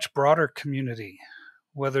a much broader community,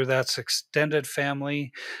 whether that's extended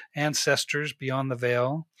family, ancestors beyond the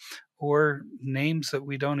veil, or names that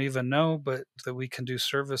we don't even know, but that we can do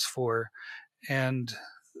service for. And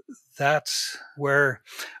that's where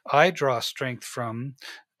I draw strength from,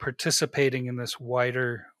 participating in this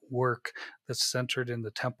wider work that's centered in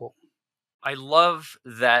the temple. I love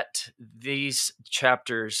that these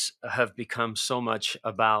chapters have become so much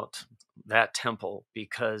about that temple,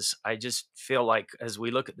 because I just feel like as we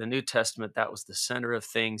look at the New Testament, that was the center of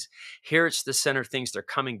things. Here it's the center of things. They're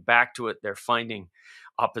coming back to it. They're finding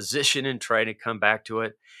opposition and trying to come back to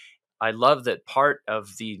it. I love that part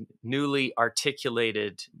of the newly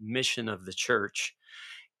articulated mission of the church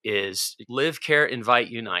is live, care, invite,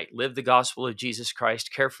 unite. Live the gospel of Jesus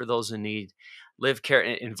Christ, care for those in need, live, care,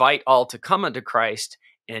 invite all to come unto Christ,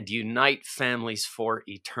 and unite families for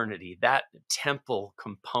eternity. That temple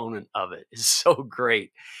component of it is so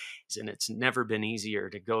great. And it's never been easier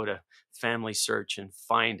to go to Family Search and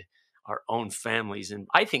find our own families. And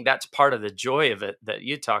I think that's part of the joy of it that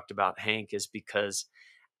you talked about, Hank, is because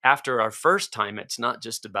after our first time, it's not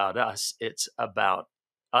just about us, it's about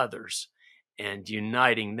others and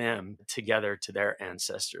uniting them together to their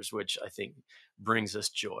ancestors, which I think brings us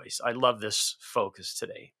joy. So I love this focus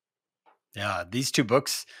today. Yeah, these two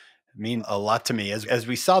books mean a lot to me. As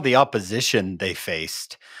we saw the opposition they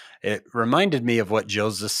faced, it reminded me of what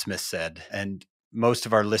Joseph Smith said, and most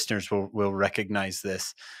of our listeners will recognize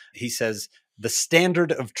this. He says, "The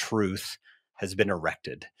standard of truth has been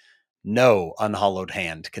erected. No unhallowed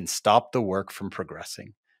hand can stop the work from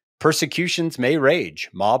progressing. Persecutions may rage,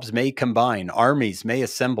 mobs may combine, armies may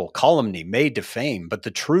assemble, calumny may defame, but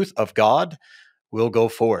the truth of God will go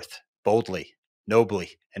forth boldly,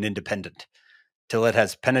 nobly, and independent, till it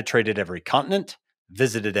has penetrated every continent,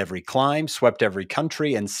 visited every clime, swept every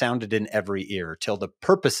country, and sounded in every ear, till the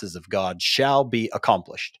purposes of God shall be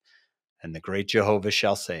accomplished. And the great Jehovah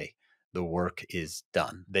shall say, the work is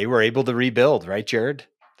done. They were able to rebuild, right, Jared?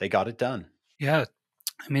 They got it done. Yeah.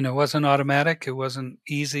 I mean, it wasn't automatic. It wasn't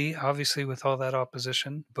easy, obviously, with all that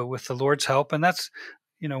opposition, but with the Lord's help. And that's,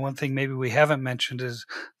 one thing maybe we haven't mentioned is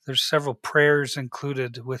there's several prayers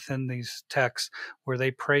included within these texts where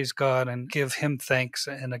they praise God and give him thanks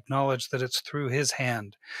and acknowledge that it's through his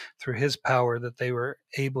hand, through his power that they were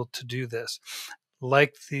able to do this.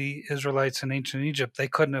 Like the Israelites in ancient Egypt, they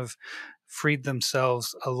couldn't have freed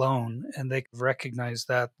themselves alone, and they recognized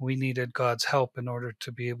that we needed God's help in order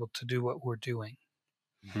to be able to do what we're doing.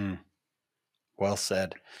 Well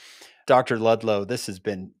said. Dr. Ludlow, this has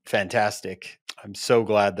been fantastic. I'm so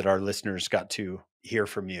glad that our listeners got to hear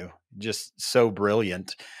from you. Just so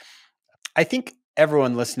brilliant. I think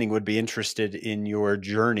everyone listening would be interested in your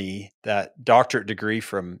journey, that doctorate degree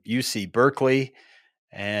from UC Berkeley.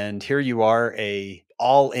 And here you are, a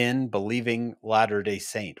all-in believing Latter-day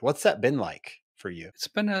Saint. What's that been like for you? It's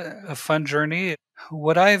been a fun journey.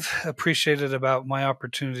 What I've appreciated about my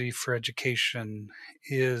opportunity for education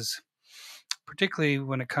is, particularly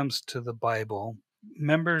when it comes to the Bible,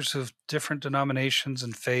 members of different denominations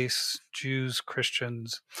and faiths, Jews,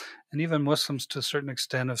 Christians, and even Muslims to a certain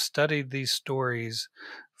extent, have studied these stories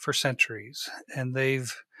for centuries, and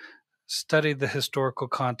they've studied the historical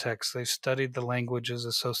context. They've studied the languages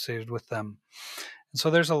associated with them. And so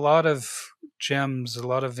there's a lot of gems, a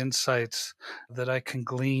lot of insights that I can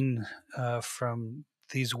glean from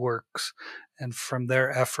these works and from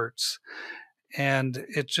their efforts. And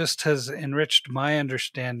it just has enriched my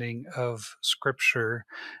understanding of Scripture,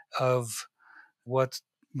 of what's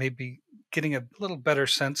maybe getting a little better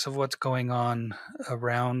sense of what's going on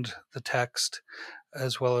around the text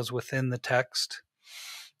as well as within the text.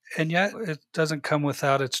 And yet it doesn't come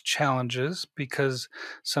without its challenges, because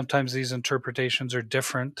sometimes these interpretations are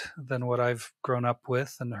different than what I've grown up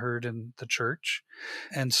with and heard in the church.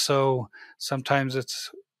 And so sometimes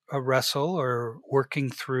it's a wrestle or working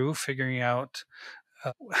through figuring out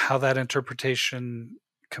how that interpretation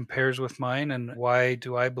compares with mine, and why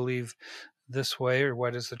do I believe this way, or why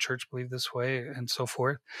does the church believe this way, and so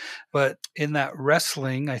forth. But in that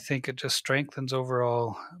wrestling, I think it just strengthens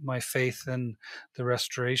overall my faith in the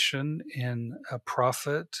restoration, in a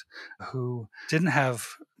prophet who didn't have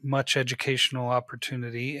much educational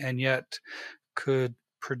opportunity and yet could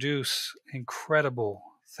produce incredible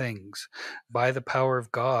things by the power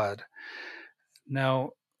of God.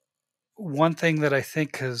 Now, one thing that I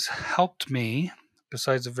think has helped me,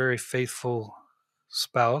 besides a very faithful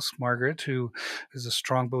spouse, Margaret, who is a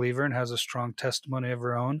strong believer and has a strong testimony of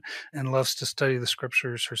her own and loves to study the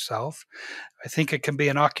scriptures herself, I think it can be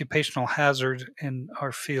an occupational hazard in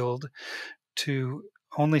our field to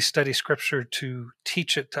only study scripture to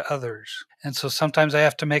teach it to others. And so sometimes I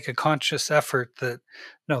have to make a conscious effort that,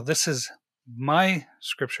 no, this is my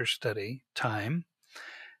scripture study time.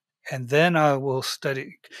 And then I will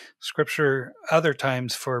study scripture other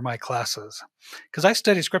times for my classes, because I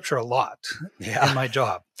study scripture a lot in my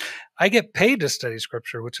job. I get paid to study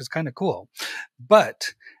scripture, which is kind of cool.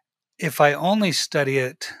 But if I only study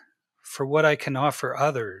it for what I can offer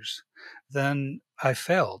others, then I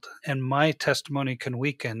failed, and my testimony can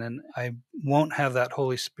weaken, and I won't have that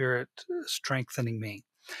Holy Spirit strengthening me.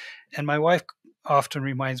 And my wife often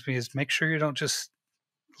reminds me is, make sure you don't just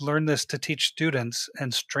learn this to teach students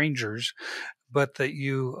and strangers, but that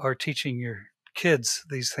you are teaching your kids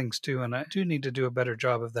these things too. And I do need to do a better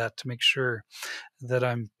job of that to make sure that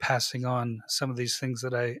I'm passing on some of these things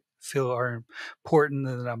that I feel are important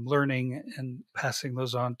and that I'm learning, and passing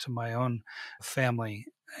those on to my own family.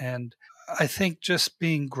 And I think just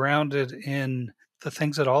being grounded in the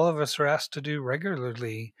things that all of us are asked to do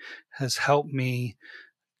regularly has helped me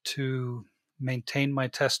to maintain my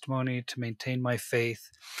testimony, to maintain my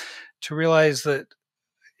faith, to realize that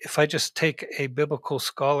if I just take a biblical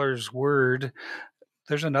scholar's word,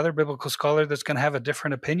 there's another biblical scholar that's going to have a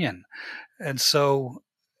different opinion. And so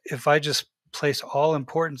if I just place all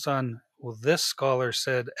importance on, well, this scholar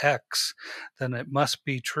said X, then it must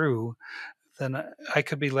be true, then I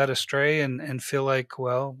could be led astray and feel like,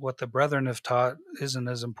 well, what the brethren have taught isn't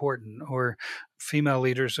as important, or female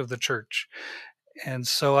leaders of the church. And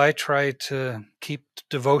so I try to keep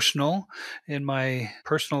devotional in my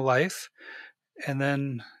personal life, and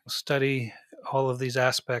then study all of these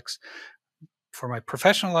aspects for my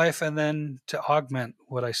professional life, and then to augment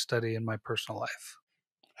what I study in my personal life.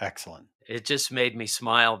 Excellent. It just made me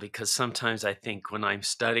smile, because sometimes I think when I'm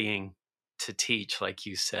studying to teach, like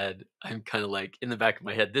you said, I'm kind of like in the back of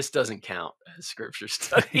my head, this doesn't count as scripture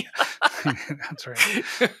study. That's right.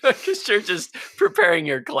 Because you're just preparing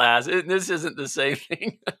your class. This isn't the same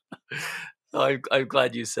thing. So I'm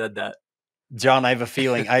glad you said that. John, I have a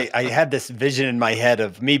feeling I had this vision in my head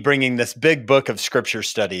of me bringing this big book of scripture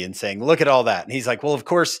study and saying, look at all that. And he's like, well, of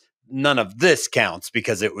course, none of this counts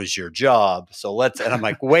because it was your job. So and I'm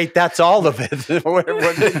like, wait, that's all of it. what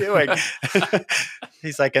are you doing?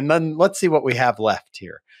 He's like, and then let's see what we have left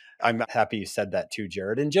here. I'm happy you said that too,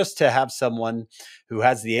 Jared. And just to have someone who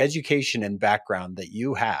has the education and background that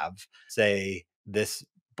you have say this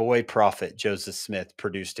boy prophet Joseph Smith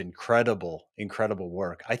produced incredible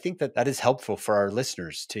work. I think that is helpful for our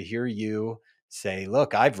listeners to hear you say,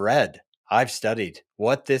 look, I've read, I've studied.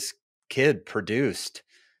 What this kid produced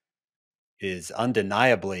is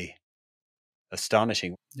undeniably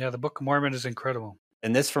astonishing. Yeah, the Book of Mormon is incredible.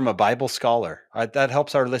 And this from a Bible scholar. That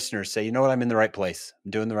helps our listeners say, you know what, I'm in the right place. I'm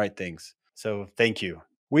doing the right things. So thank you.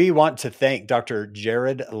 We want to thank Dr.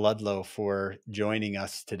 Jared Ludlow for joining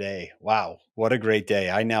us today. Wow, what a great day.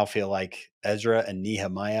 I now feel like Ezra and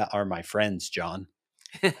Nehemiah are my friends, John.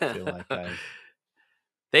 I feel like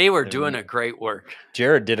they were doing a great work.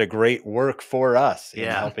 Jared did a great work for us in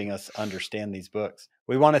helping us understand these books.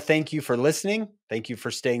 We want to thank you for listening. Thank you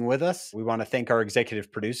for staying with us. We want to thank our executive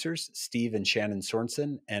producers, Steve and Shannon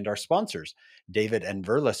Sorensen, and our sponsors, David and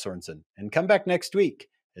Verla Sorensen. And come back next week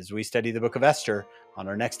as we study the book of Esther on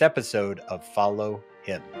our next episode of Follow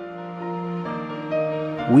Him.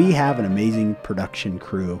 We have an amazing production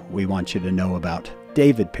crew we want you to know about.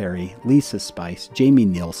 David Perry, Lisa Spice, Jamie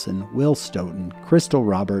Nielsen, Will Stoughton, Krystal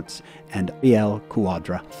Roberts, and Ariel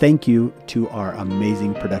Cuadra. Thank you to our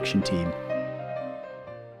amazing production team.